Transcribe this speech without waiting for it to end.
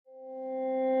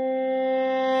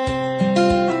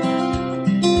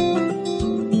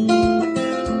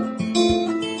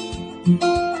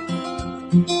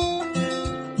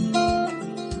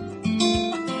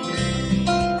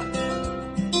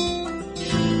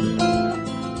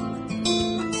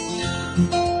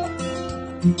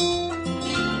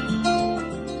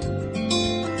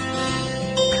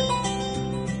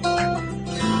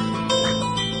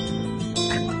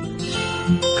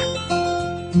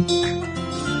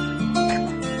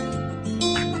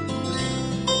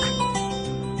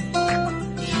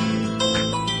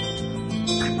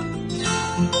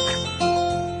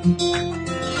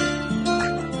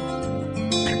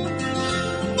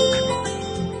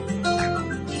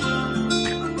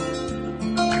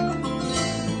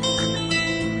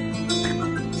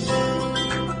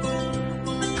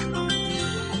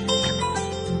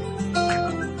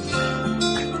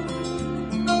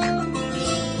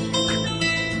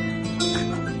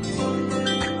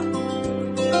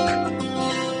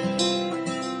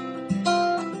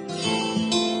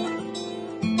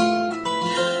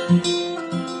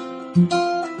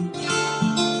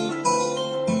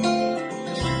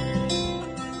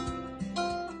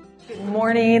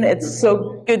morning. It's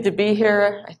so good to be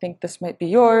here. I think this might be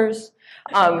yours.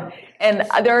 And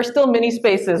there are still many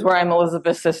spaces where I'm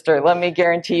Elizabeth's sister. Let me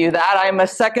guarantee you that. I'm a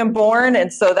second born,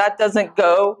 and so that doesn't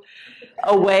go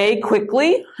away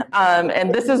quickly.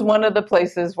 And this is one of the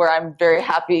places where I'm very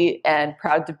happy and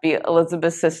proud to be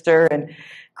Elizabeth's sister and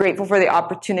grateful for the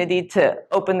opportunity to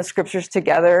open the scriptures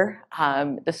together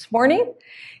this morning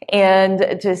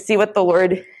and to see what the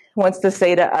Lord wants to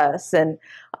say to us. And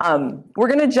we're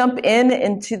going to jump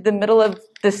into the middle of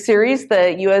the series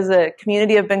that you as a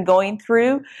community have been going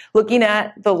through, looking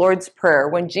at the Lord's Prayer.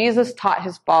 When Jesus taught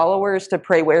his followers to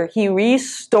pray, where he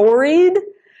restored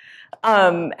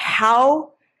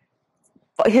how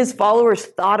his followers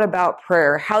thought about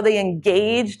prayer, how they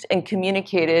engaged and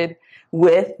communicated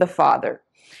with the Father.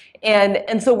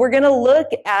 And so we're going to look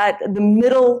at the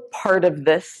middle part of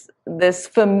this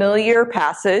familiar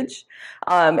passage.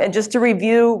 And just to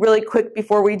review really quick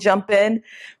before we jump in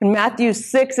Matthew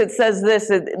 6, it says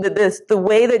the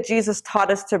way that Jesus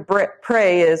taught us to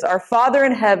pray is, "Our Father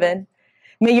in heaven,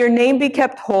 may your name be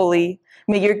kept holy,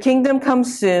 may your kingdom come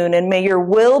soon, and may your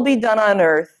will be done on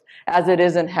earth as it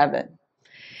is in heaven."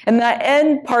 And that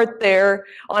end part there,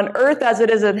 on earth as it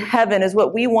is in heaven, is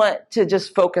what we want to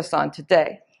just focus on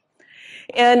today.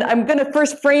 And I'm going to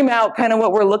first frame out kind of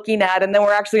what we're looking at, and then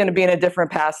we're actually going to be in a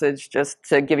different passage, just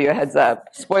to give you a heads up.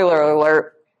 Spoiler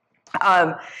alert.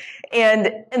 And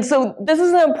so this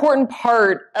is an important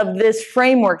part of this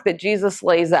framework that Jesus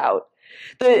lays out.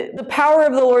 The power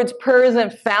of the Lord's Prayer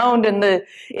isn't found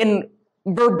in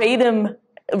verbatim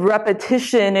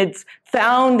repetition. It's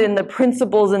found in the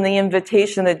principles and the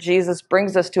invitation that Jesus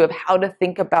brings us to of how to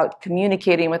think about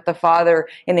communicating with the Father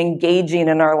and engaging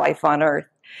in our life on earth.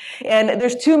 And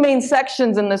there's two main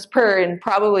sections in this prayer, and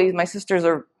probably my sister's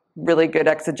a really good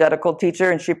exegetical teacher,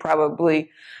 and she probably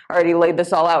already laid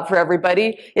this all out for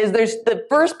everybody. There's the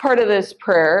first part of this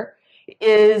prayer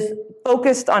is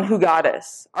focused on who God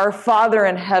is, our Father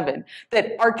in heaven,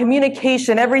 that our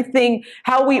communication, everything,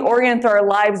 how we orient our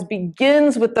lives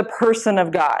begins with the person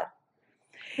of God.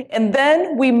 And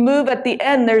then we move at the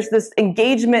end, there's this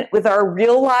engagement with our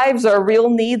real lives, our real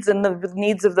needs, and the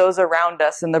needs of those around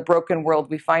us in the broken world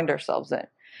we find ourselves in.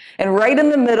 And right in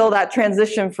the middle, that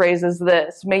transition phrase is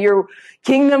this: "May your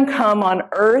kingdom come on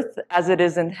earth as it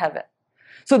is in heaven."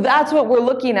 So that's what we're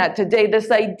looking at today, this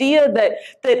idea that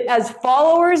as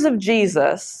followers of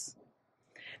Jesus,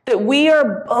 that we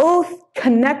are both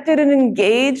connected and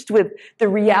engaged with the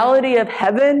reality of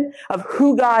heaven, of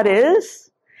who God is,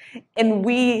 and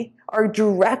we are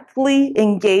directly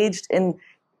engaged in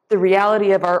the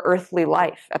reality of our earthly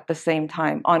life at the same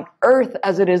time, on earth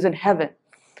as it is in heaven.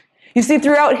 You see,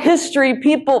 throughout history,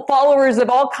 people, followers of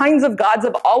all kinds of gods,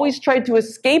 have always tried to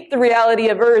escape the reality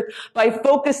of earth by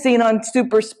focusing on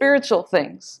super spiritual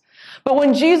things. But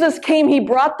when Jesus came, he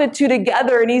brought the two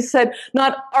together, and he said,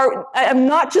 I'm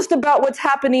not just about what's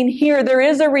happening here. There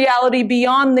is a reality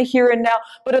beyond the here and now.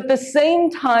 But at the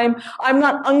same time,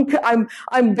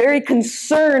 I'm very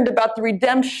concerned about the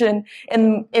redemption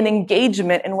and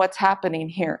engagement in what's happening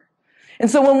here. And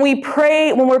so when we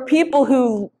pray, when we're people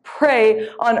who pray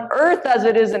on earth as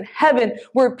it is in heaven,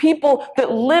 we're people that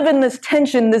live in this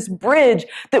tension, this bridge,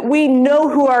 that we know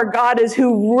who our God is,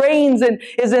 who reigns and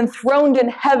is enthroned in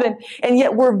heaven, and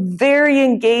yet we're very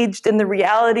engaged in the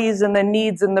realities and the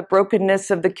needs and the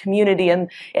brokenness of the community, and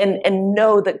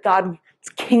know that God's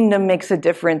kingdom makes a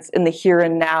difference in the here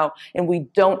and now, and we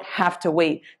don't have to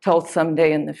wait till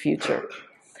someday in the future.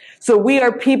 So we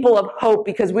are people of hope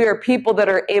because we are people that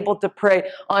are able to pray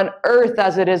on earth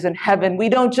as it is in heaven. We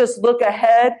don't just look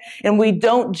ahead, and we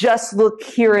don't just look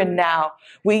here and now.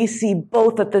 We see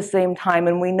both at the same time,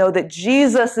 and we know that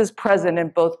Jesus is present in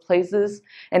both places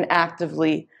and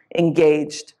actively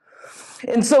engaged.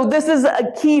 And so this is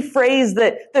a key phrase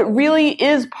that really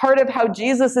is part of how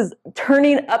Jesus is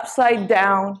turning upside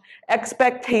down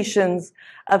expectations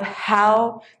of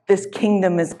how this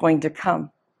kingdom is going to come.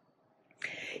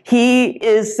 He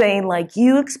is saying, like,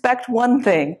 you expect one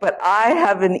thing, but I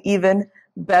have an even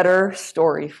better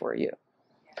story for you.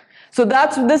 So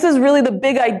this is really the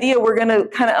big idea we're going to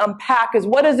kind of unpack, is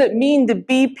what does it mean to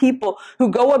be people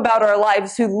who go about our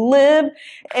lives, who live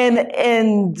and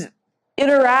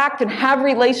interact and have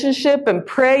relationship and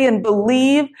pray and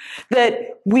believe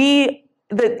that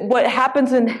what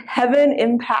happens in heaven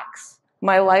impacts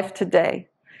my life today.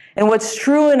 And what's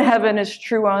true in heaven is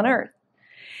true on earth.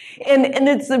 And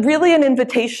it's really an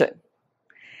invitation.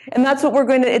 And that's what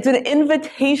it's an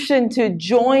invitation to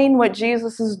join what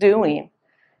Jesus is doing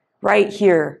right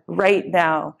here, right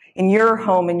now, in your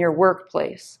home, in your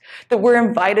workplace, that we're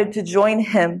invited to join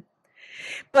him.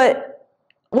 But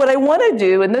what I want to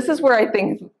do, and this is where I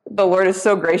think the Lord is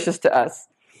so gracious to us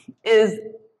is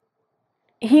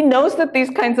he knows that these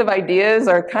kinds of ideas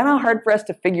are kind of hard for us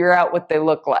to figure out what they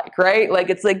look like, right? Like,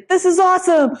 it's like, this is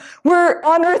awesome. We're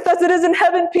on earth as it is in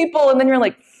heaven, people. And then you're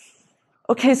like,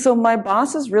 okay, so my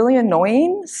boss is really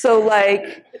annoying. So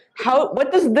like,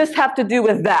 what does this have to do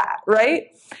with that, right?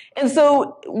 And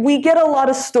so we get a lot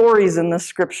of stories in the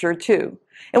scripture too.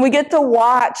 And we get to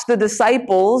watch the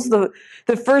disciples, the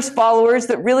first followers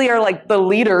that really are like the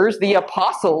leaders, the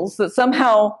apostles, that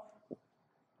somehow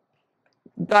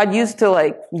God used to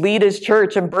like lead his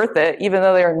church and birth it, even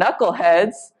though they are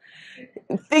knuckleheads,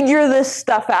 figure this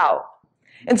stuff out.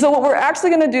 And so what we're actually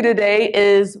going to do today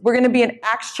is we're going to be in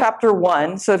Acts chapter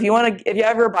 1. So if you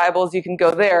have your Bibles, you can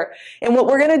go there. And what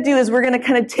we're going to do is we're going to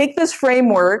kind of take this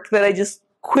framework that I just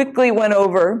quickly went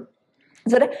over.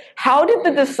 How did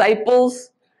the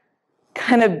disciples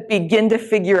kind of begin to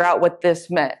figure out what this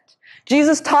meant?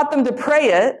 Jesus taught them to pray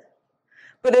it,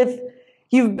 but if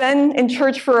you've been in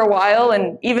church for a while,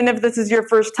 and even if this is your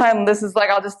first time, this is like,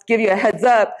 I'll just give you a heads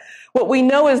up. What we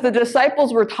know is the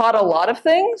disciples were taught a lot of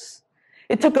things.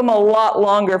 It took them a lot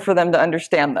longer for them to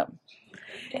understand them.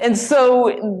 And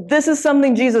so this is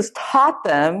something Jesus taught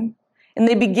them, and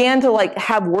they began to like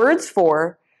have words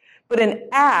for. But in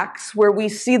Acts, where we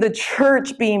see the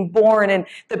church being born and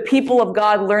the people of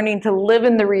God learning to live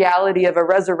in the reality of a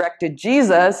resurrected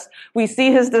Jesus, we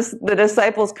see the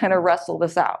disciples kind of wrestle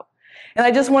this out. And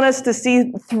I just want us to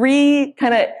see three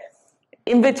kind of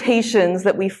invitations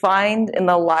that we find in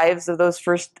the lives of those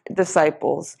first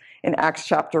disciples in Acts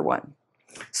chapter 1.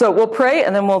 So we'll pray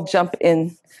and then we'll jump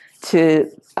in to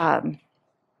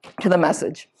the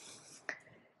message.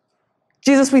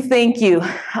 Jesus, we thank you.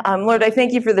 Lord, I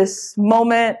thank you for this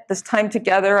moment, this time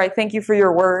together. I thank you for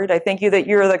your word. I thank you that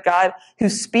you're the God who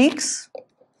speaks.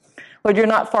 Lord, you're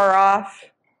not far off.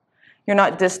 You're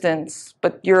not distant,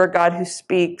 but you're a God who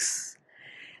speaks.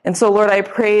 And so, Lord, I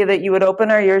pray that you would open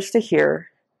our ears to hear.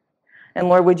 And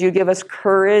Lord, would you give us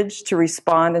courage to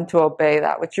respond and to obey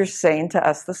that which you're saying to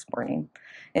us this morning.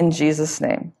 In Jesus'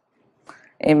 name,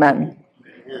 amen.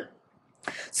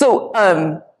 So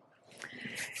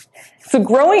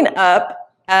growing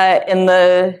up in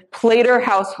the Plater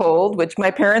household, which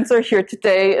my parents are here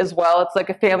today as well, it's like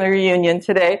a family reunion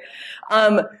today.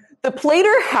 The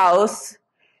Plater house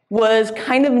was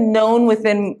kind of known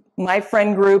within my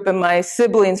friend group and my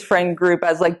siblings' friend group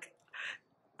as like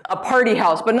a party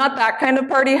house, but not that kind of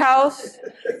party house.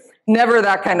 Never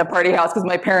that kind of party house, because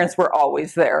my parents were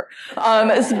always there.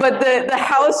 But the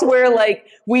house where like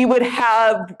we would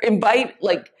invite,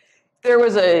 like there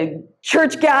was a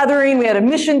church gathering, we had a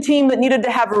mission team that needed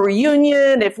to have a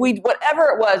reunion. Whatever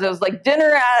it was like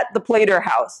dinner at the Plater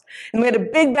house. And we had a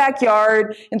big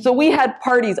backyard, and so we had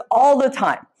parties all the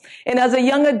time. And as a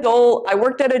young adult, I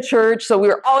worked at a church, so we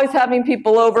were always having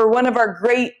people over. One of our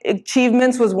great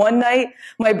achievements was one night,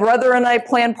 my brother and I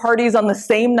planned parties on the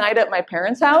same night at my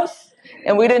parents' house,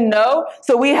 and we didn't know.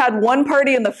 So we had one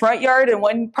party in the front yard and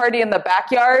one party in the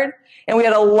backyard, and we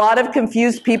had a lot of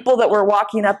confused people that were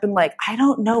walking up and like, I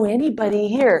don't know anybody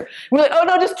here. We're like, oh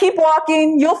no, just keep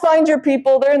walking. You'll find your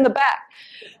people. They're in the back.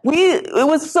 It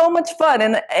was so much fun,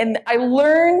 and I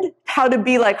learned how to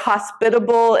be like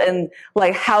hospitable and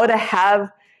like how to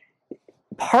have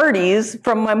parties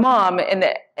from my mom and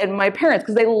my parents,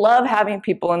 because they love having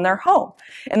people in their home,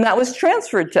 and that was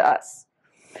transferred to us.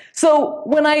 So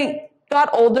when I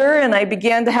got older and I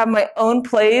began to have my own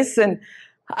place and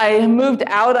I moved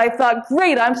out, I thought,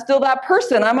 great, I'm still that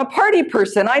person. I'm a party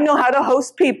person. I know how to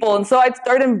host people. And so I'd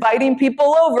start inviting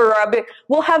people over.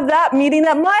 We'll have that meeting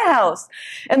at my house.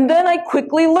 And then I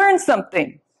quickly learned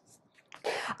something.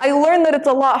 I learned that it's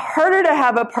a lot harder to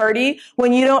have a party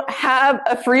when you don't have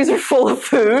a freezer full of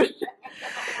food,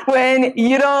 when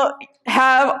you don't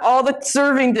have all the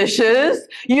serving dishes,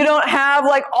 you don't have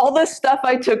like all this stuff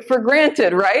I took for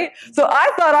granted, right? So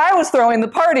I thought I was throwing the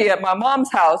party at my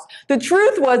mom's house. The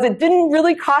truth was it didn't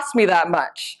really cost me that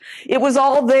much. It was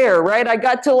all there, right? I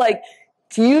got to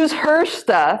use her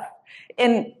stuff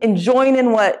and join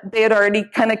in what they had already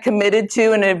kind of committed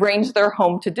to and arranged their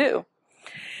home to do.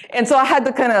 And so I had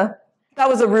to that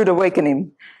was a rude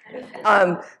awakening.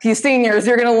 You seniors,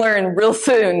 you're going to learn real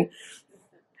soon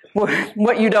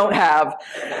what you don't have.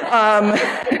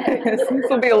 This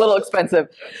will be a little expensive.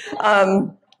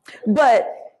 But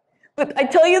I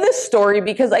tell you this story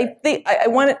because I think I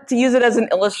want to use it as an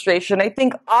illustration. I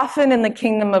think often in the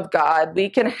kingdom of God, we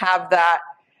can have that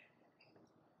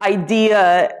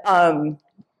idea,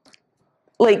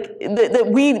 that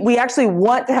we actually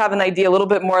want to have an idea a little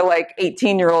bit more like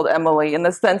 18-year-old Emily, in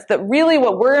the sense that really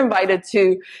what we're invited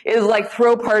to is like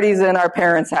throw parties in our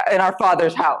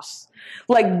father's house.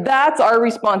 Like, that's our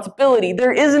responsibility.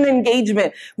 There is an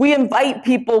engagement. We invite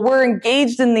people. We're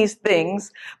engaged in these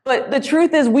things. But the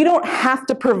truth is, we don't have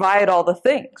to provide all the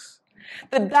things.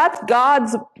 That's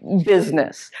God's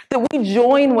business, that we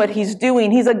join what he's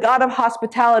doing. He's a God of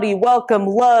hospitality, welcome,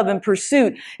 love, and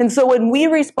pursuit. And so when we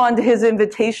respond to his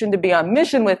invitation to be on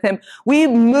mission with him, we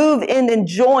move in and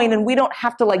join, and we don't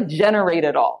have to like generate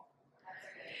it all.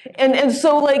 And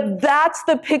so like that's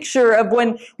the picture of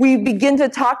when we begin to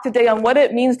talk today on what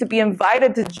it means to be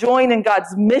invited to join in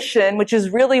God's mission, which is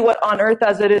really what on earth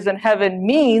as it is in heaven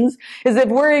means, is if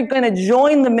we're going to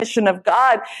join the mission of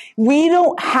God, we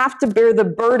don't have to bear the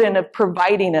burden of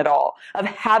providing it all, of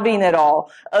having it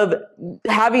all, of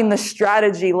having the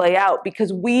strategy lay out,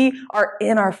 because we are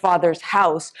in our Father's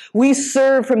house. We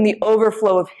serve from the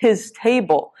overflow of his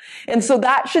table. And so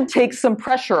that should take some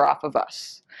pressure off of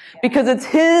us. Because it's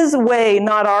his way,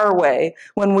 not our way,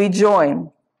 when we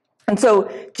join. And so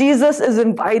Jesus is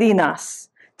inviting us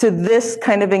to this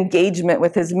kind of engagement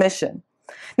with his mission.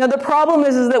 Now, the problem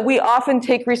is that we often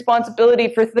take responsibility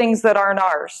for things that aren't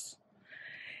ours.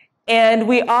 And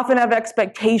we often have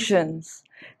expectations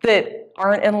that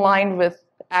aren't in line with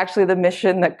actually the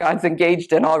mission that God's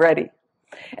engaged in already.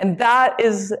 And that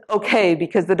is okay,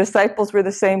 because the disciples were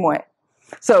the same way.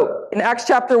 So in Acts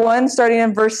chapter 1, starting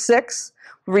in verse 6,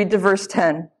 read to verse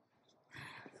 10.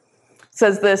 It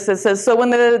says this, it says, "So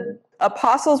when the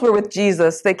apostles were with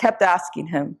Jesus, they kept asking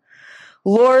him,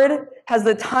 'Lord, has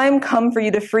the time come for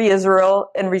you to free Israel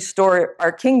and restore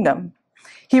our kingdom?'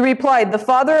 He replied, 'The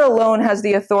Father alone has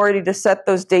the authority to set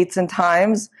those dates and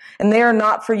times, and they are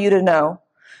not for you to know.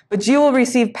 But you will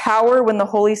receive power when the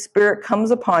Holy Spirit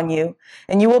comes upon you,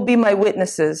 and you will be my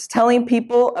witnesses, telling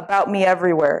people about me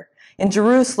everywhere, in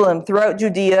Jerusalem, throughout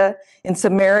Judea, in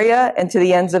Samaria, and to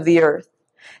the ends of the earth.'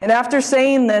 And after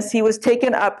saying this, he was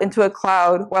taken up into a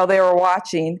cloud while they were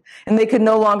watching, and they could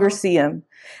no longer see him.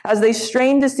 As they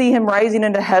strained to see him rising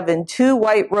into heaven, 2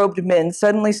 white-robed men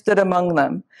suddenly stood among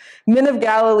them. 'Men of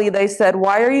Galilee,' they said,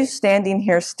 'why are you standing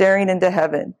here staring into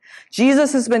heaven?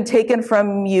 Jesus has been taken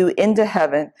from you into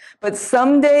heaven, but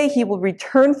someday he will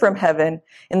return from heaven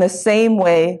in the same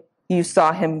way you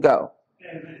saw him go.'"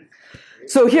 Amen.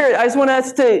 So here, I just want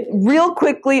us to real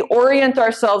quickly orient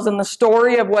ourselves in the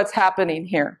story of what's happening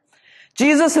here.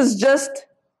 Jesus has just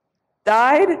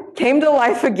died, came to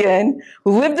life again,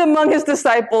 lived among his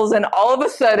disciples, and all of a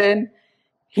sudden,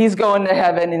 he's going to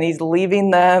heaven and he's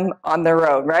leaving them on their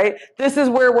own, right? This is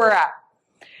where we're at.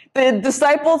 The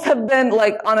disciples have been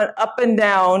like on an up and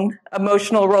down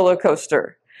emotional roller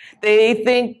coaster. They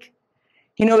think,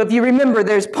 you know, if you remember,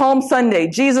 there's Palm Sunday.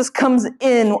 Jesus comes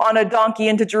in on a donkey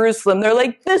into Jerusalem. They're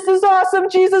like, this is awesome.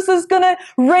 Jesus is going to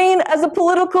reign as a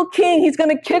political king. He's going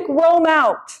to kick Rome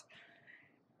out.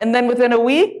 And then within a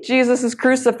week, Jesus is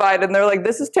crucified. And they're like,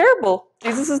 this is terrible.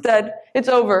 Jesus is dead. It's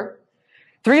over.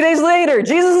 3 days later,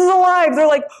 Jesus is alive. They're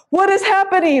like, what is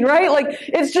happening, right? Like,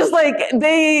 it's just like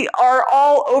they are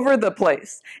all over the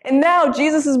place. And now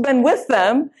Jesus has been with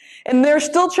them, and they're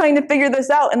still trying to figure this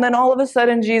out. And then all of a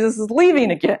sudden, Jesus is leaving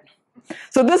again.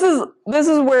 So this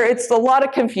is where it's a lot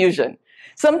of confusion.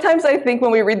 Sometimes I think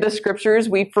when we read the scriptures,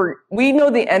 we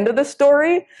know the end of the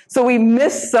story, so we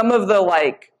miss some of the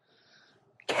like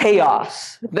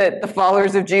chaos that the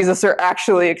followers of Jesus are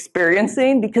actually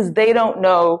experiencing because they don't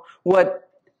know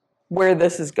where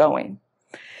this is going.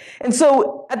 And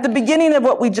so at the beginning of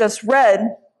what we just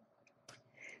read,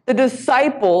 the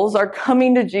disciples are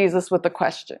coming to Jesus with a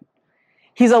question.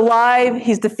 He's alive.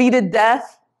 He's defeated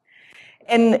death.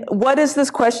 And what is this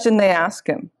question they ask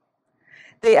him?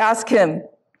 They ask him,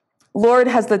 "Lord,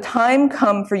 has the time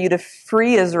come for you to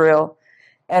free Israel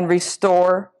and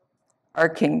restore our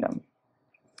kingdom?"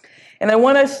 And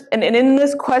in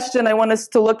this question, I want us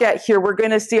to look at here, we're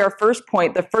going to see our first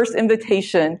point, the first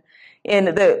invitation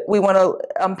that we want to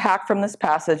unpack from this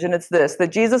passage, and it's this, that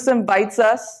Jesus invites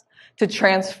us to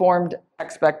transformed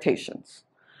expectations.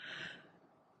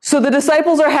 So the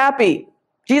disciples are happy.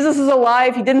 Jesus is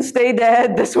alive. He didn't stay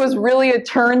dead. This was really a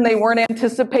turn they weren't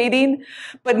anticipating.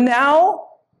 But now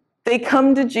they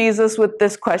come to Jesus with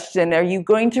this question, are you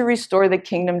going to restore the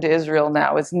kingdom to Israel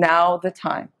now? Is now the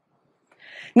time?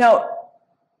 Now,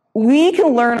 we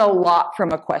can learn a lot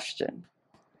from a question.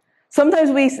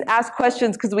 Sometimes we ask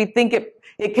questions because we think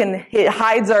it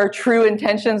hides our true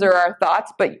intentions or our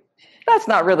thoughts, but that's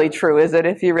not really true, is it,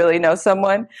 if you really know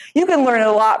someone? You can learn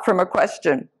a lot from a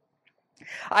question.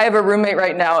 I have a roommate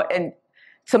right now, and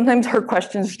sometimes her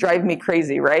questions drive me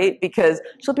crazy, right? Because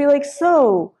she'll be like,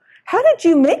 so, how did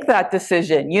you make that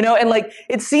decision? You know, and like,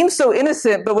 it seems so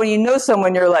innocent, but when you know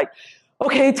someone, you're like,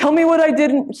 okay, tell me what I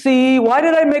didn't see. Why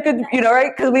did I make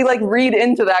right? Because we like read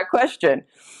into that question.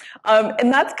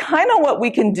 And that's kind of what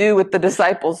we can do with the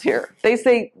disciples here. They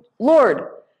say, Lord,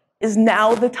 is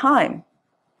now the time?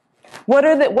 What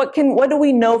do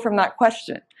we know from that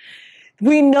question?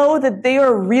 We know that they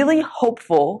are really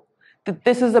hopeful that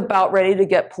this is about ready to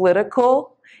get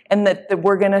political and that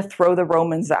we're going to throw the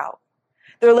Romans out.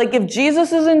 They're like, if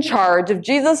Jesus is in charge, if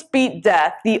Jesus beat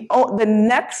death, the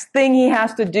next thing he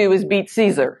has to do is beat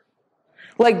Caesar.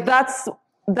 Like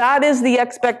that is the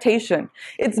expectation.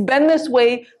 It's been this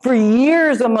way for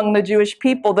years among the Jewish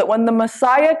people, that when the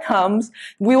Messiah comes,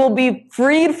 we will be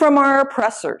freed from our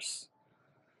oppressors.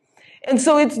 And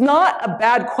so it's not a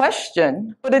bad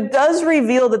question, but it does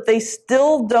reveal that they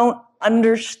still don't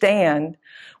understand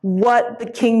what the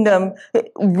kingdom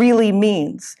really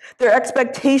means. Their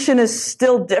expectation is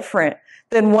still different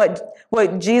than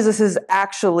what Jesus is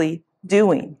actually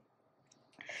doing.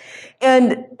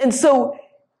 And so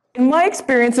in my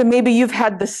experience, and maybe you've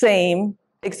had the same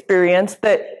experience,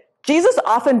 that Jesus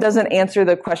often doesn't answer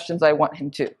the questions I want him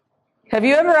to. Have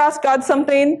you ever asked God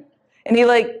something and he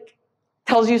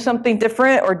tells you something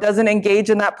different or doesn't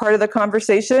engage in that part of the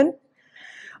conversation?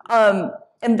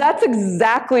 And that's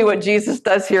exactly what Jesus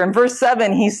does here. In verse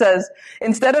 7, he says,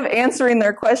 instead of answering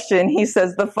their question, he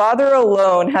says, the Father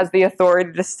alone has the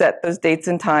authority to set those dates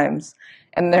and times,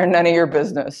 and they're none of your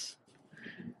business.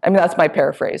 I mean, that's my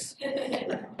paraphrase.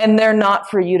 And they're not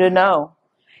for you to know.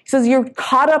 He says, you're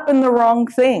caught up in the wrong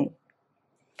thing.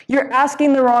 You're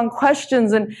asking the wrong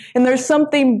questions, and there's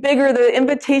something bigger. The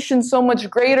invitation's so much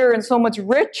greater and so much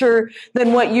richer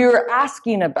than what you're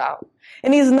asking about.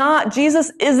 And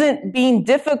Jesus isn't being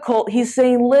difficult. He's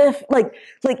saying, live,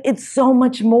 it's so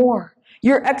much more.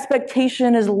 Your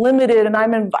expectation is limited, and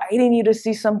I'm inviting you to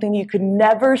see something you could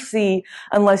never see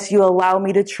unless you allow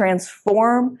me to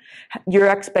transform your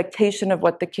expectation of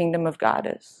what the kingdom of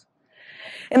God is.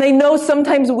 And I know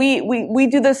sometimes we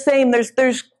do the same.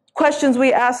 There's questions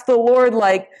we ask the Lord,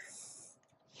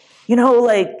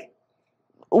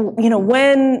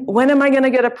 when am I going to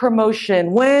get a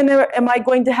promotion? When am I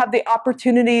going to have the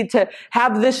opportunity to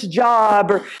have this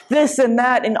job or this and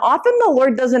that? And often the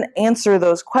Lord doesn't answer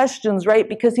those questions, right?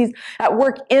 Because he's at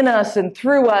work in us and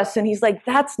through us. And he's like,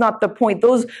 that's not the point.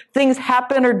 Those things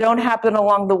happen or don't happen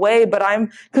along the way, but I'm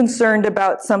concerned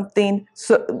about something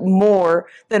more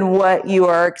than what you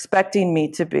are expecting me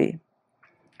to be.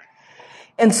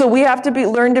 And so we have to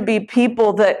learn to be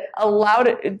people that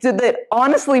that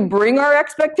honestly bring our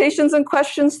expectations and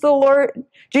questions to the Lord.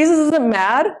 Jesus isn't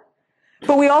mad,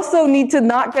 but we also need to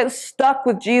not get stuck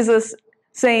with Jesus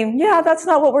saying, yeah, that's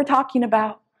not what we're talking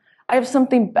about. I have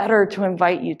something better to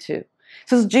invite you to.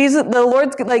 Says Jesus, the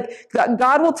Lord's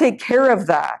God will take care of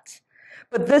that.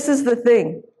 But this is the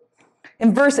thing.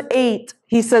 In verse 8,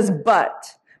 he says,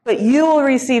 But you will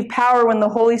receive power when the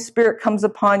Holy Spirit comes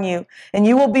upon you, and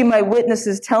you will be my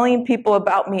witnesses, telling people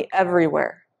about me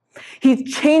everywhere. He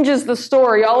changes the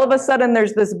story. All of a sudden,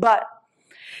 there's this but.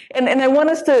 And I want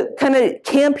us to kind of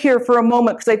camp here for a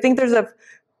moment, because I think there's a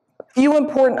few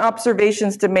important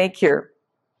observations to make here.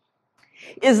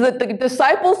 Is that the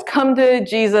disciples come to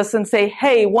Jesus and say,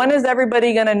 hey, when is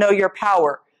everybody going to know your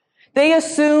power? They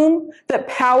assume that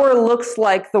power looks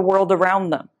like the world around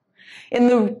them.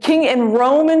 In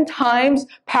Roman times,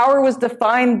 power was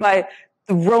defined by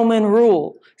the Roman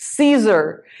rule,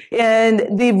 Caesar,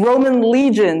 and the Roman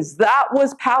legions. That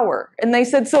was power. And they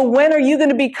said, so when are you going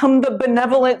to become the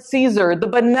benevolent Caesar, the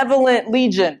benevolent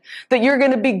legion? That you're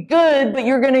going to be good, but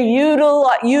you're going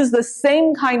to use the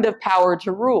same kind of power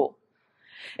to rule.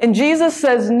 And Jesus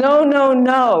says,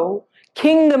 no.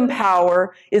 Kingdom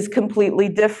power is completely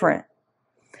different.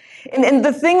 And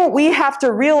the thing we have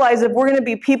to realize, if we're going to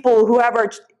be people who have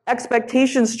our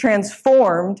expectations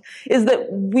transformed, is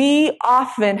that we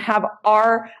often have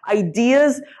our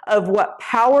ideas of what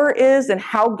power is and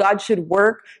how God should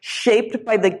work shaped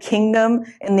by the kingdom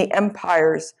and the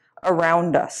empires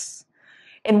around us.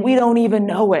 And we don't even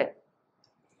know it.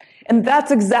 And that's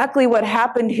exactly what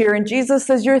happened here. And Jesus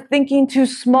says, you're thinking too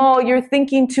small. You're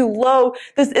thinking too low.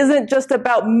 This isn't just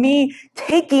about me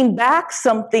taking back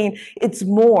something. It's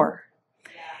more.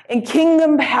 And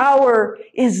kingdom power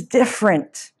is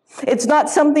different. It's not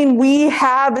something we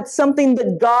have. It's something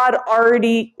that God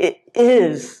already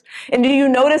is. And do you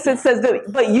notice it says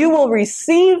that, but you will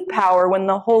receive power when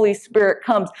the Holy Spirit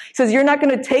comes. He says, you're not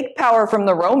going to take power from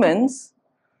the Romans.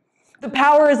 The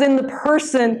power is in the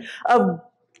person of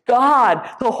God,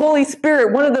 the Holy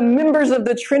Spirit, one of the members of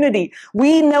the Trinity.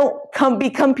 We now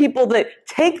become people that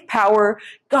take power.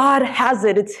 God has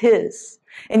it. It's his.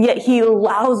 And yet he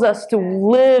allows us to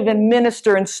live and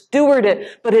minister and steward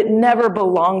it, but it never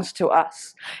belongs to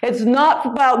us. It's not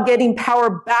about getting power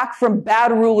back from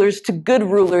bad rulers to good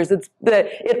rulers. It's that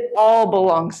it all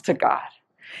belongs to God.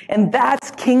 And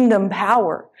that's kingdom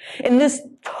power. And this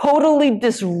totally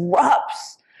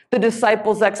disrupts the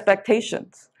disciples'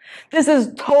 expectations. This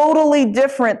is totally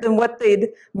different than what they'd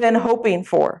been hoping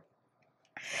for.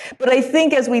 But I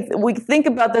think as we think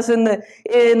about this in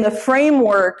the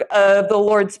framework of the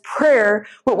Lord's Prayer,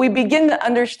 what we begin to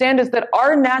understand is that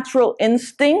our natural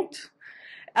instinct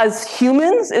as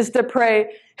humans is to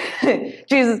pray,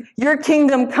 Jesus, your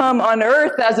kingdom come on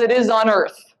earth as it is on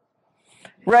earth.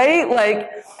 Right? Like,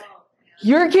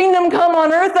 your kingdom come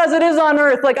on earth as it is on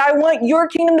earth. Like, I want your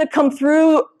kingdom to come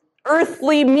through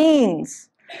earthly means,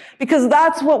 because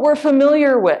that's what we're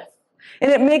familiar with.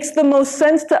 And it makes the most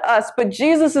sense to us. But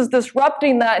Jesus is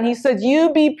disrupting that. And he says,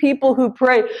 you be people who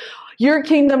pray, your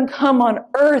kingdom come on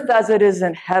earth as it is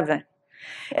in heaven.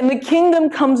 And the kingdom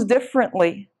comes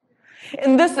differently.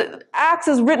 And this Acts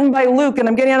is written by Luke. And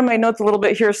I'm getting out of my notes a little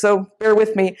bit here, so bear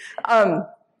with me.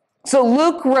 So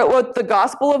Luke wrote the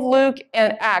Gospel of Luke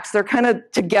and Acts. They're kind of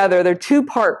together. They're two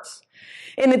parts.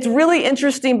 And it's really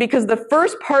interesting because the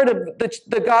first part of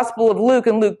the Gospel of Luke,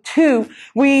 in Luke 2,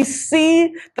 we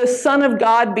see the Son of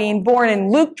God being born.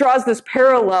 And Luke draws this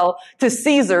parallel to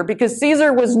Caesar, because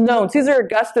Caesar was known. Caesar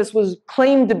Augustus was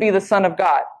claimed to be the Son of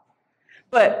God.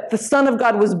 But the Son of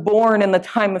God was born in the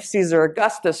time of Caesar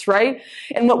Augustus, right?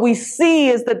 And what we see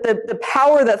is that the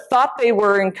power that thought they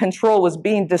were in control was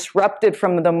being disrupted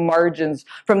from the margins,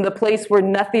 from the place where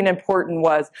nothing important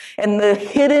was. And the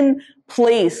hidden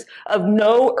place of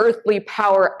no earthly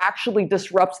power actually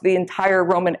disrupts the entire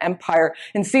Roman Empire.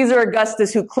 And Caesar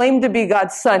Augustus, who claimed to be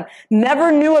God's son,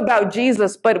 never knew about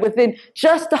Jesus, but within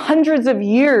just hundreds of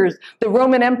years, the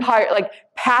Roman Empire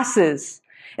passes.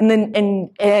 And then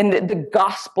the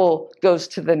gospel goes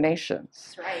to the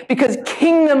nations. Right. Because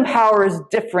kingdom power is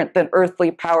different than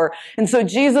earthly power. And so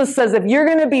Jesus says, if you're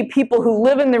going to be people who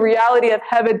live in the reality of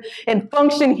heaven and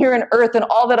function here on earth and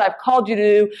all that I've called you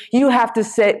to do, you have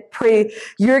to pray,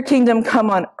 your kingdom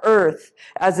come on earth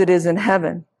as it is in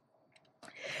heaven.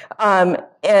 I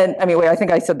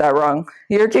think I said that wrong.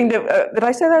 Your kingdom, did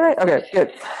I say that right? Okay,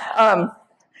 good.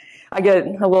 I get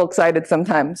a little excited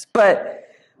sometimes,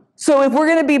 so if we're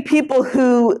going to be people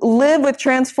who live with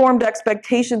transformed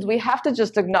expectations, we have to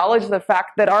just acknowledge the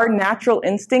fact that our natural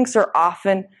instincts are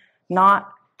often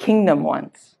not kingdom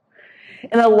ones,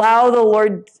 and allow the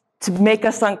Lord to make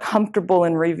us uncomfortable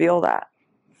and reveal that.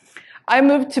 I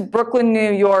moved to Brooklyn,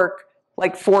 New York,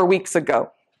 4 weeks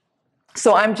ago.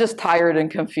 So I'm just tired and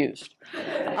confused.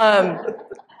 And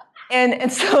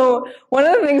so one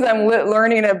of the things I'm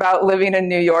learning about living in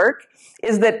New York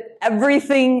is that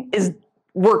everything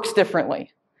works differently.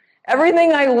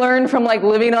 Everything I learned from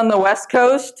living on the West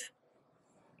Coast,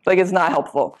 it's not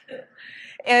helpful.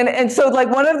 And so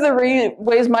one of the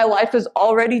ways my life has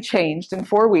already changed in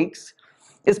 4 weeks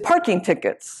is parking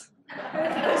tickets.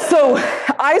 So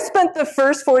I spent the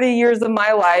first 40 years of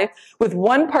my life with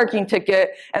one parking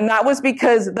ticket, and that was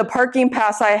because the parking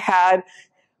pass I had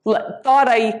thought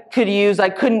I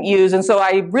couldn't use. And so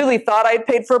I really thought I'd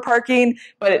paid for parking,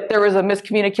 but there was a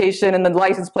miscommunication and the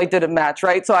license plate didn't match,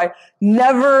 right? So I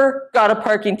never got a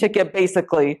parking ticket,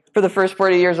 basically, for the first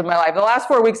 40 years of my life. In the last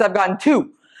 4 weeks, I've gotten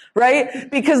 2,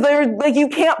 right? Because you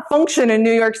can't function in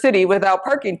New York City without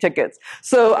parking tickets.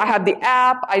 So I have the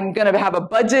app. I'm going to have a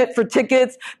budget for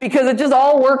tickets because it just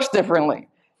all works differently.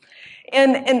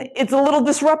 And it's a little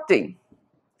disrupting.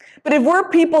 But if we're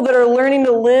people that are learning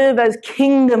to live as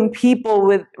kingdom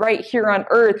people right here on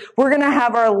earth, we're going to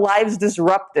have our lives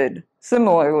disrupted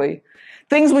similarly.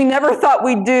 Things we never thought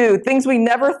we'd do, things we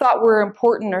never thought were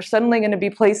important are suddenly going to be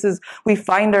places we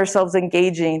find ourselves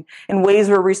engaging in ways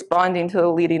we're responding to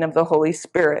the leading of the Holy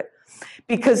Spirit.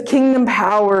 Because kingdom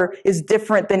power is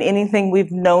different than anything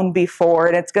we've known before,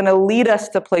 and it's going to lead us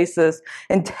to places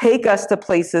and take us to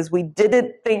places we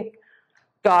didn't think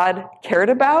God cared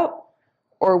about,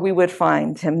 or we would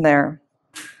find him there.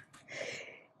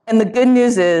 And the good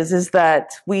news is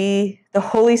that the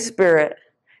Holy Spirit,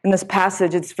 in this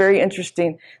passage, it's very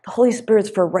interesting. The Holy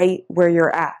Spirit's for right where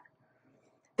you're at.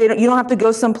 You don't have to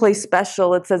go someplace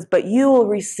special. It says, but you will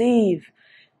receive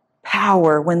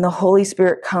power when the Holy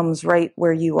Spirit comes right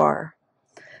where you are.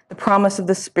 The promise of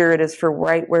the Spirit is for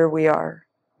right where we are.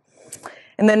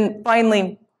 And then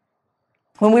finally,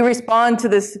 when we respond to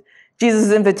this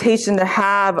Jesus' invitation to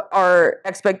have our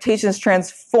expectations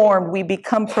transformed, we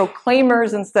become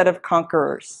proclaimers instead of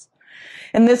conquerors.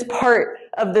 In this part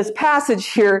of this passage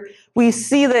here, we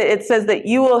see that it says that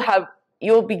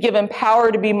you'll be given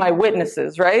power to be my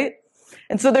witnesses, right?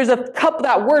 And so there's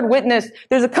that word witness,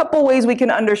 there's a couple ways we can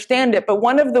understand it, but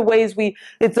one of the ways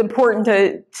it's important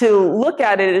to look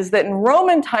at it is that in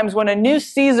Roman times, when a new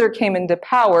Caesar came into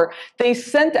power, they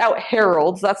sent out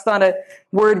heralds. That's not a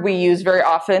word we use very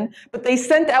often, but they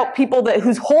sent out people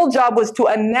whose whole job was to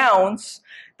announce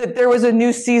that there was a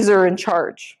new Caesar in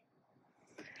charge.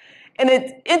 And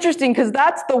it's interesting because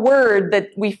that's the word that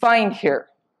we find here,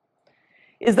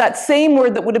 is that same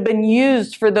word that would have been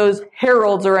used for those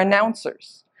heralds or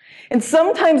announcers. And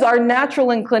sometimes our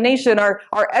natural inclination, our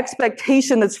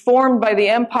expectation that's formed by the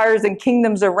empires and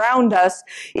kingdoms around us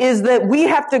is that we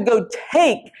have to go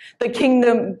take the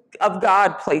kingdom of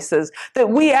God places, that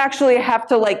we actually have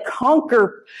to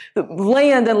conquer the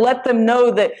land and let them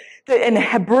know that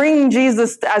and bring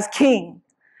Jesus as king.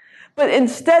 But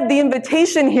instead, the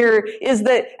invitation here is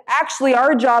that actually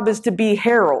our job is to be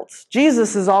heralds.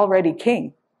 Jesus is already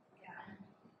king.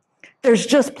 There's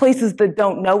just places that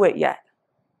don't know it yet.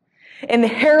 And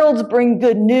heralds bring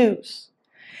good news.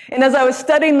 And as I was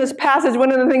studying this passage,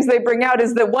 one of the things they bring out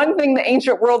is that one thing the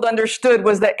ancient world understood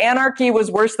was that anarchy was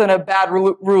worse than a bad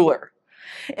ruler.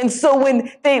 And so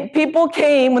when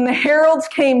the heralds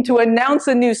came to announce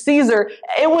a new Caesar,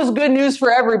 it was good news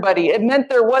for everybody. It meant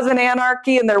there wasn't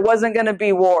anarchy and there wasn't going to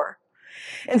be war.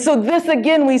 And so this,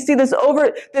 again, we see this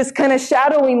kind of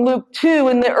shadowing Luke 2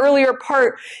 in the earlier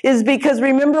part, is because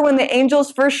remember when the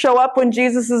angels first show up when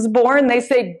Jesus is born, they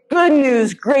say, good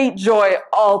news, great joy,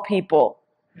 all people.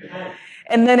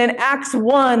 And then in Acts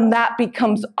 1, that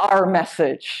becomes our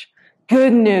message.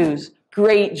 Good news,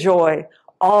 great joy,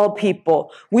 all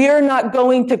people. We are not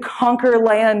going to conquer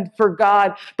land for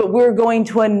God, but we're going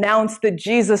to announce that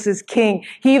Jesus is king.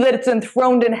 He that's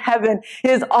enthroned in heaven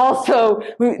is also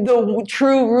the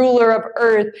true ruler of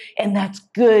earth, and that's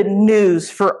good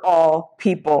news for all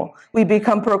people. We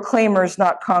become proclaimers,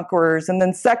 not conquerors. And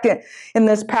then second, in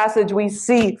this passage, we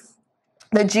see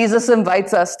that Jesus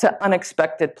invites us to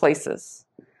unexpected places.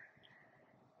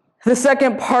 The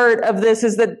second part of this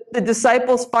is that the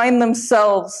disciples find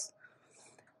themselves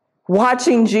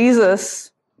watching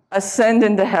Jesus ascend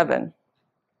into heaven.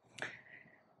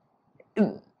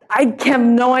 I have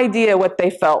no idea what they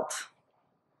felt,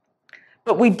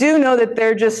 but we do know that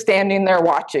they're just standing there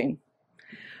watching.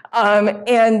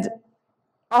 And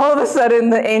all of a sudden,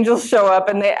 the angels show up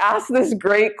and they ask this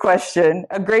great question,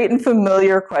 a great and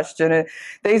familiar question. And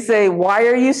they say, "Why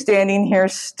are you standing here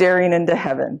staring into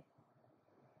heaven?"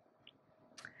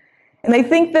 And I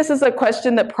think this is a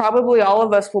question that probably all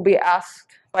of us will be asked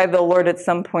by the Lord at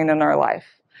some point in our life.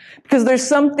 Because there's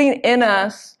something in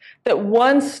us that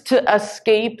wants to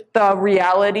escape the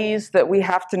realities that we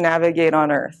have to navigate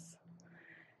on earth.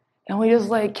 And we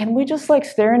just can we just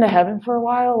stare into heaven for a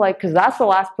while? Because that's the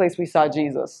last place we saw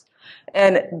Jesus.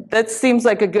 And that seems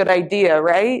like a good idea,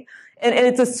 right? And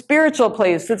it's a spiritual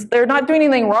place. They're not doing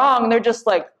anything wrong. They're just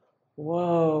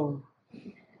whoa.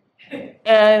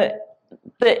 And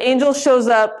the angel shows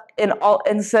up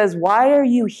and says, "Why are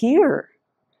you here?"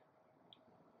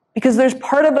 Because there's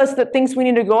part of us that thinks we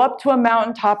need to go up to a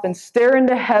mountaintop and stare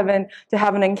into heaven to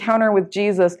have an encounter with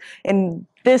Jesus. And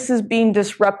this is being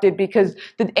disrupted because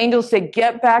the angels say,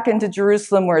 get back into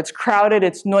Jerusalem where it's crowded,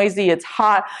 it's noisy, it's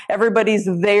hot. Everybody's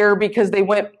there because they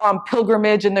went on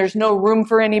pilgrimage and there's no room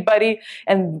for anybody.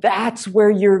 And that's where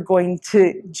you're going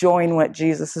to join what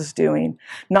Jesus is doing.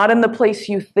 Not in the place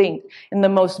you think, in the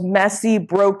most messy,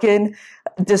 broken,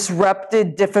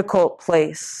 disrupted, difficult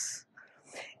place.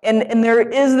 And there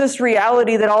is this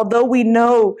reality that although we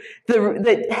know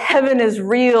that heaven is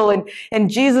real and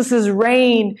Jesus'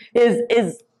 reign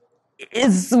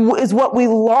is what we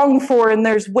long for, and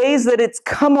there's ways that it's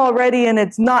come already and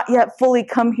it's not yet fully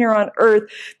come here on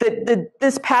earth, that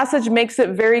this passage makes it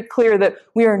very clear that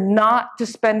we are not to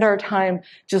spend our time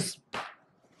just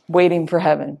waiting for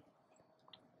heaven.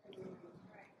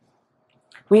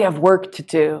 We have work to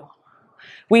do.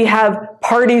 We have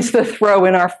parties to throw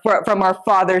from our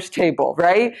Father's table,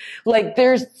 right?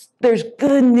 There's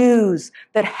good news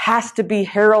that has to be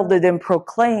heralded and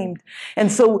proclaimed. And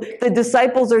so the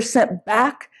disciples are sent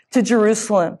back to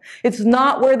Jerusalem. It's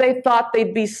not where they thought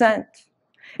they'd be sent.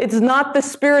 It's not the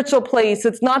spiritual place.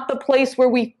 It's not the place where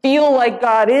we feel like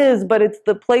God is, but it's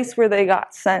the place where they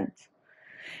got sent.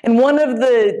 And one of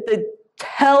the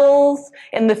tells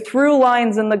and the through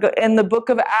lines in the book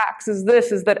of Acts is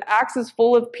that Acts is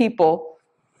full of people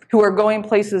who are going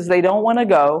places they don't want to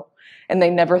go and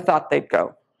they never thought they'd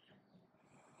go.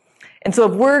 And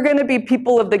so if we're going to be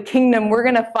people of the kingdom, we're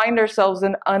going to find ourselves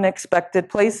in unexpected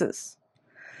places.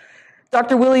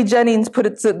 Dr. Willie Jennings put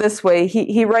it this way.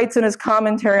 He writes in his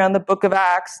commentary on the book of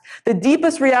Acts, the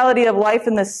deepest reality of life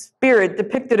in the Spirit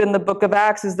depicted in the book of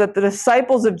Acts is that the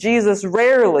disciples of Jesus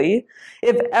rarely,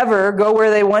 if ever, go where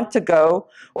they want to go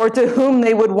or to whom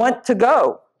they would want to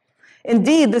go.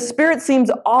 Indeed, the Spirit seems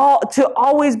to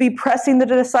always be pressing the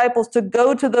disciples to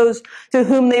go to those to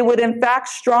whom they would in fact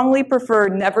strongly prefer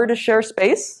never to share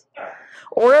space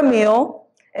or a meal,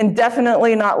 and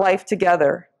definitely not life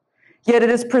together. Yet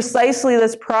it is precisely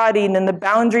this prodding and the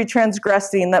boundary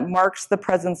transgressing that marks the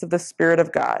presence of the Spirit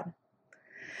of God.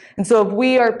 And so if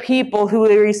we are people who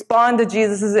respond to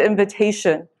Jesus'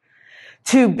 invitation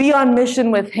to be on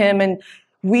mission with him, and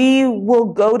we will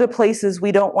go to places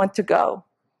we don't want to go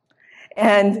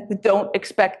and don't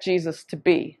expect Jesus to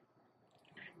be.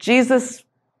 Jesus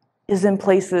is in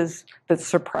places that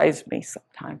surprise me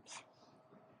sometimes.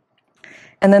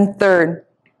 And then third,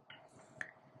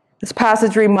 this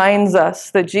passage reminds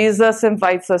us that Jesus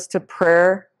invites us to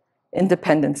prayer and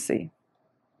dependency.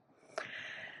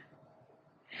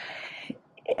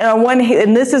 And on one hand,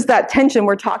 and this is that tension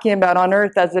we're talking about on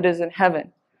earth as it is in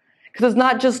heaven. Because it's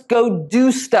not just go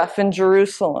do stuff in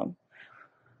Jerusalem.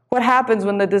 What happens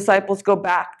when the disciples go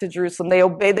back to Jerusalem? They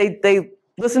obey, they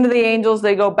listen to the angels,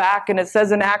 they go back, and it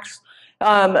says in Acts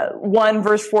 1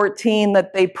 verse 14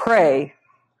 that they pray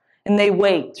and they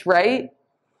wait, right?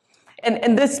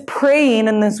 And this praying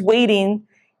and this waiting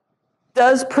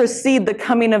does precede the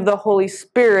coming of the Holy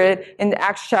Spirit in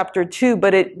Acts chapter 2,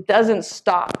 but it doesn't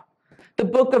stop. The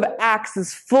book of Acts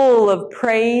is full of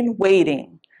praying,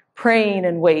 waiting, praying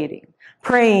and waiting,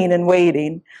 praying and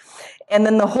waiting. And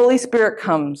then the Holy Spirit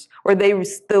comes, or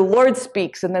the Lord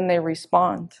speaks, and then they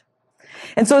respond.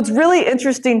 And so it's really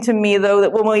interesting to me, though,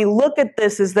 that when we look at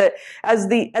this, is that as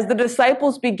the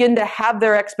disciples begin to have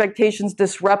their expectations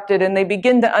disrupted and they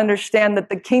begin to understand that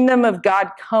the kingdom of God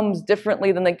comes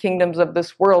differently than the kingdoms of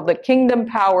this world. The kingdom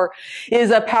power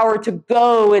is a power to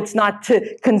go. It's not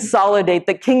to consolidate.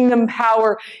 The kingdom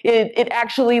power, it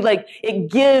actually it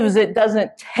gives, it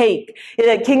doesn't take.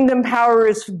 Kingdom power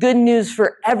is good news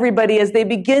for everybody as they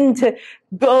begin to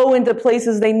go into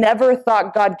places they never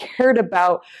thought God cared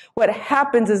about. What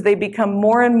happens is they become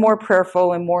more and more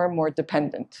prayerful and more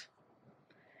dependent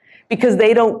because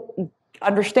they don't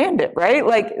understand it, right?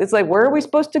 It's like, where are we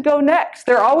supposed to go next?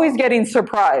 They're always getting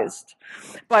surprised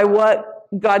by what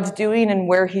God's doing and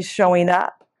where he's showing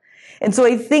up. And so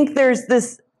I think there's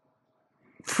this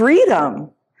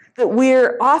freedom that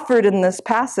we're offered in this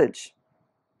passage.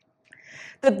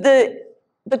 That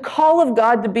the call of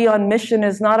God to be on mission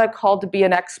is not a call to be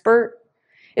an expert.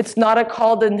 It's not a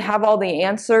call to have all the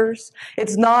answers.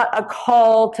 It's not a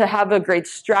call to have a great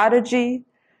strategy.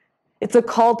 It's a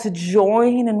call to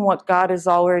join in what God is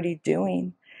already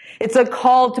doing. It's a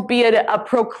call to be a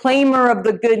proclaimer of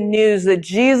the good news that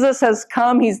Jesus has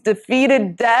come. He's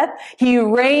defeated death. He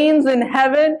reigns in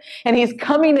heaven and he's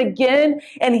coming again.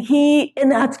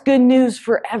 And that's good news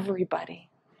for everybody.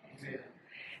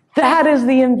 That is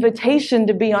the invitation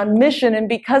to be on mission. And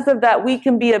because of that, we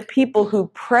can be a people who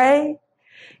pray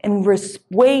and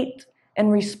wait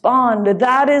and respond.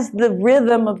 That is the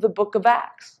rhythm of the book of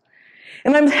Acts.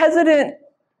 And I'm hesitant.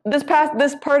 This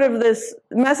part of this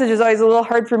message is always a little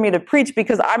hard for me to preach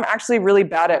because I'm actually really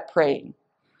bad at praying.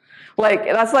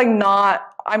 I'm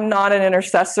not an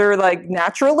intercessor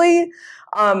naturally.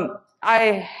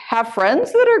 I have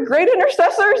friends that are great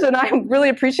intercessors and I really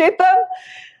appreciate them.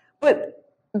 But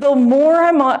the more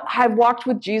I've walked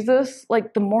with Jesus,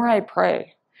 the more I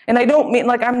pray. And I don't mean,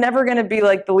 I'm never going to be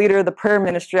the leader of the prayer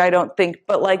ministry, I don't think.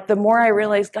 But the more I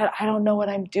realize, God, I don't know what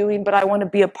I'm doing, but I want to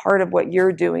be a part of what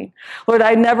you're doing. Lord,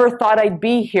 I never thought I'd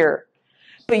be here.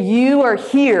 But you are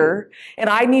here, and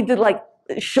I need to,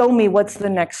 show me what's the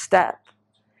next step.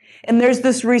 And there's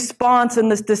this response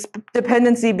and this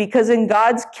dependency because in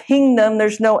God's kingdom,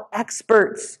 there's no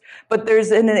experts, but there's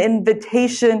an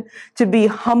invitation to be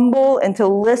humble and to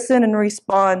listen and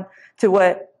respond to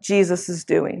what Jesus is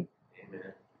doing.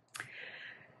 Amen.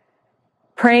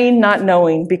 Praying, not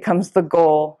knowing, becomes the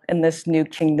goal in this new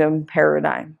kingdom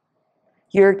paradigm.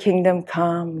 Your kingdom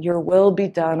come, your will be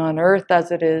done on earth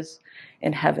as it is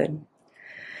in heaven.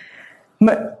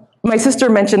 My sister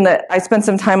mentioned that I spent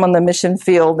some time on the mission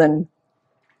field, and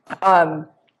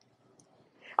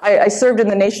I served in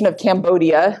the nation of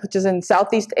Cambodia, which is in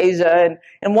Southeast Asia.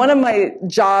 And one of my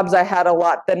jobs I had a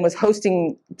lot then was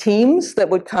hosting teams that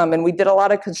would come, and we did a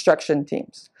lot of construction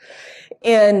teams.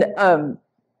 And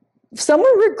some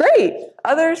were great.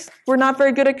 Others were not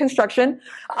very good at construction.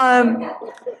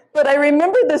 But I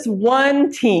remember this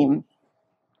one team.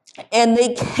 And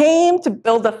they came to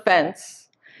build a fence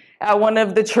at one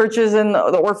of the churches in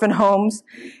the orphan homes.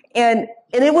 And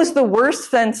it was the worst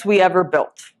fence we ever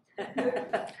built.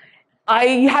 I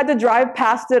had to drive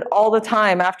past it all the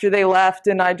time after they left,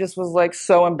 and I just was like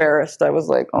so embarrassed. I was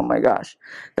like, oh my gosh,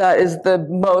 that is the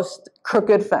most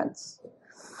crooked fence.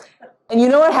 And you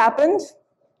know what happened?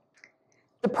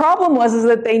 The problem was is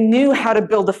that they knew how to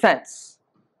build a fence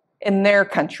in their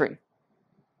country.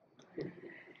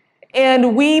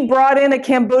 And we brought in a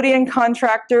Cambodian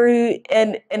contractor,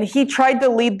 and he tried to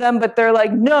lead them, but they're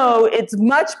like, no, it's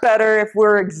much better if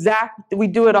we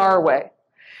do it our way.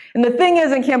 And the thing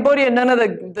is, in Cambodia, none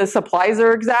of the supplies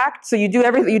are exact. So you do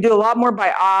everything, you do a lot more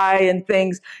by eye and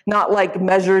things, not like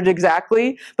measured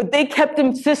exactly. But they kept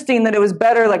insisting that it was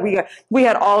better. Like we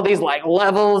had all these like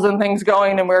levels and things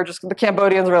going, and the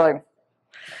Cambodians were like,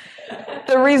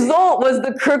 the result was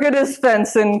the crookedest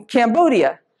fence in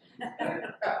Cambodia.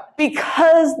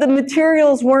 Because the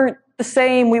materials weren't the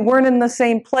same, we weren't in the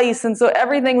same place, and so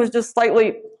everything was just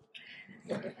slightly.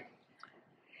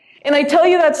 And I tell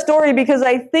you that story because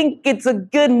I think it's a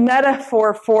good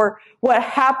metaphor for what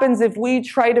happens if we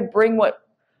try to bring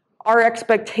our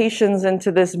expectations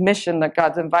into this mission that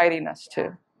God's inviting us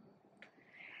to.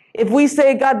 If we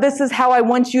say, God, this is how I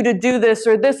want you to do this,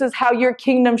 or this is how your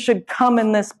kingdom should come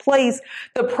in this place,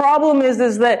 the problem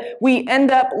is that we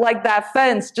end up like that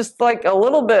fence, just like a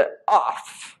little bit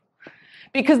off.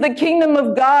 Because the kingdom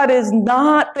of God is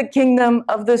not the kingdom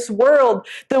of this world.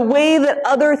 The way that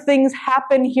other things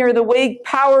happen here, the way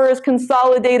power is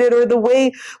consolidated, or the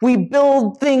way we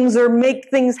build things or make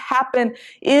things happen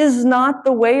is not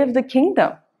the way of the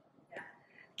kingdom.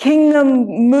 Kingdom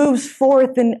moves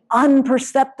forth in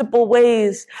unperceptible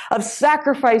ways of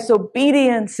sacrifice,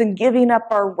 obedience, and giving up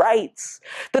our rights.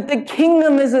 That the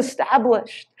kingdom is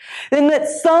established. And that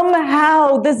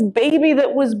somehow this baby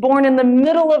that was born in the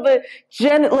middle of a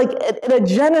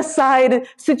genocide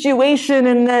situation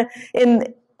in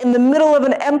the middle of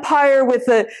an empire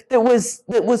that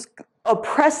was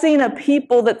oppressing a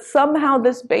people, that somehow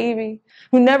this baby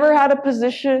who never had a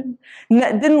position,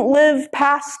 didn't live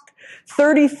past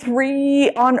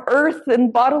 33 on earth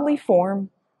in bodily form,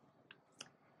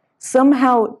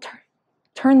 somehow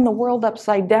turn the world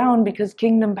upside down, because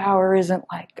kingdom power isn't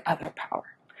like other power.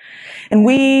 And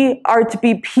we are to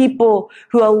be people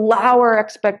who allow our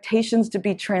expectations to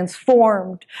be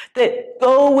transformed, that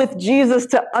go with Jesus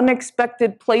to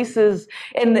unexpected places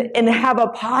and have a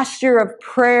posture of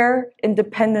prayer and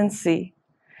dependency.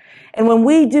 And when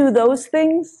we do those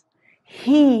things,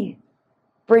 He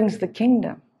brings the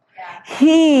kingdom.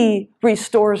 He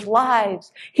restores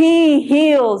lives. He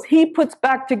heals. He puts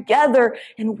back together,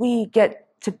 and we get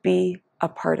to be a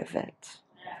part of it.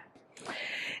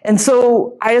 And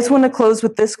so I just want to close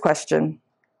with this question.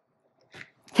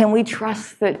 Can we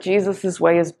trust that Jesus'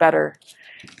 way is better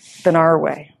than our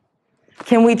way?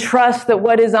 Can we trust that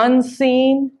what is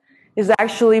unseen is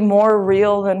actually more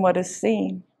real than what is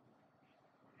seen?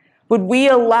 Would we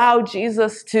allow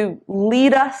Jesus to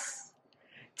lead us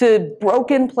to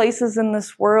broken places in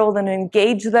this world and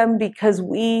engage them, because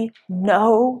we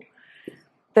know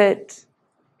that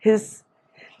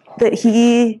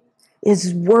He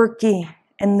is working,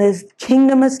 and this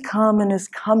kingdom has come and is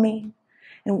coming,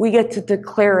 and we get to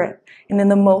declare it, and in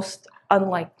the most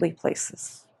unlikely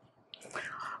places.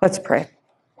 Let's pray.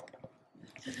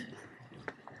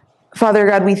 Father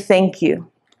God, we thank you.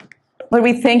 Lord,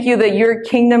 we thank you that your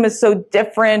kingdom is so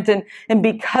different, and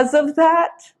because of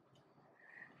that,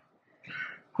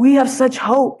 we have such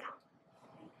hope.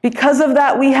 Because of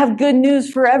that, we have good news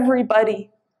for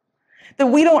everybody. That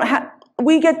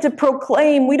we get to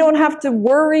proclaim. We don't have to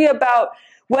worry about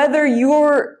whether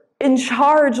you're in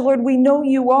charge. Lord, we know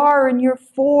you are, and you're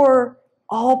for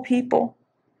all people.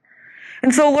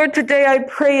 And so, Lord, today I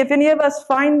pray if any of us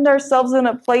find ourselves in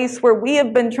a place where we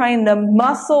have been trying to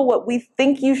muscle what we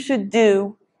think you should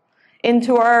do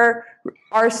into our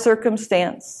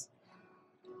circumstance,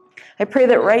 I pray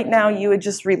that right now you would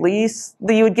just that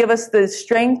you would give us the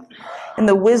strength and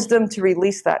the wisdom to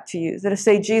release that to you. That to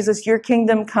say, Jesus, your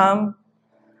kingdom come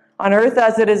on earth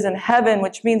as it is in heaven,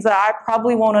 which means that I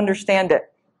probably won't understand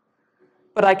it,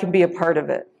 but I can be a part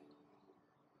of it.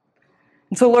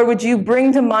 And so, Lord, would you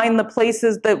bring to mind the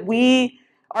places that we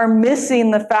are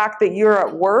missing the fact that you're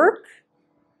at work?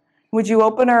 Would you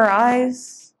open our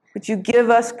eyes? Would you give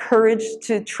us courage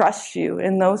to trust you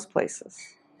in those places?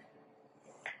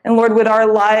 And Lord, would our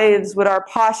lives, would our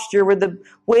posture, would the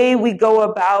way we go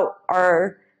about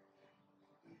our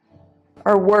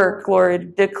work,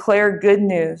 Lord, declare good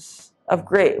news of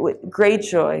great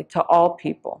joy to all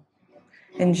people.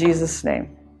 In Jesus'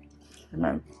 name,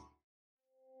 amen.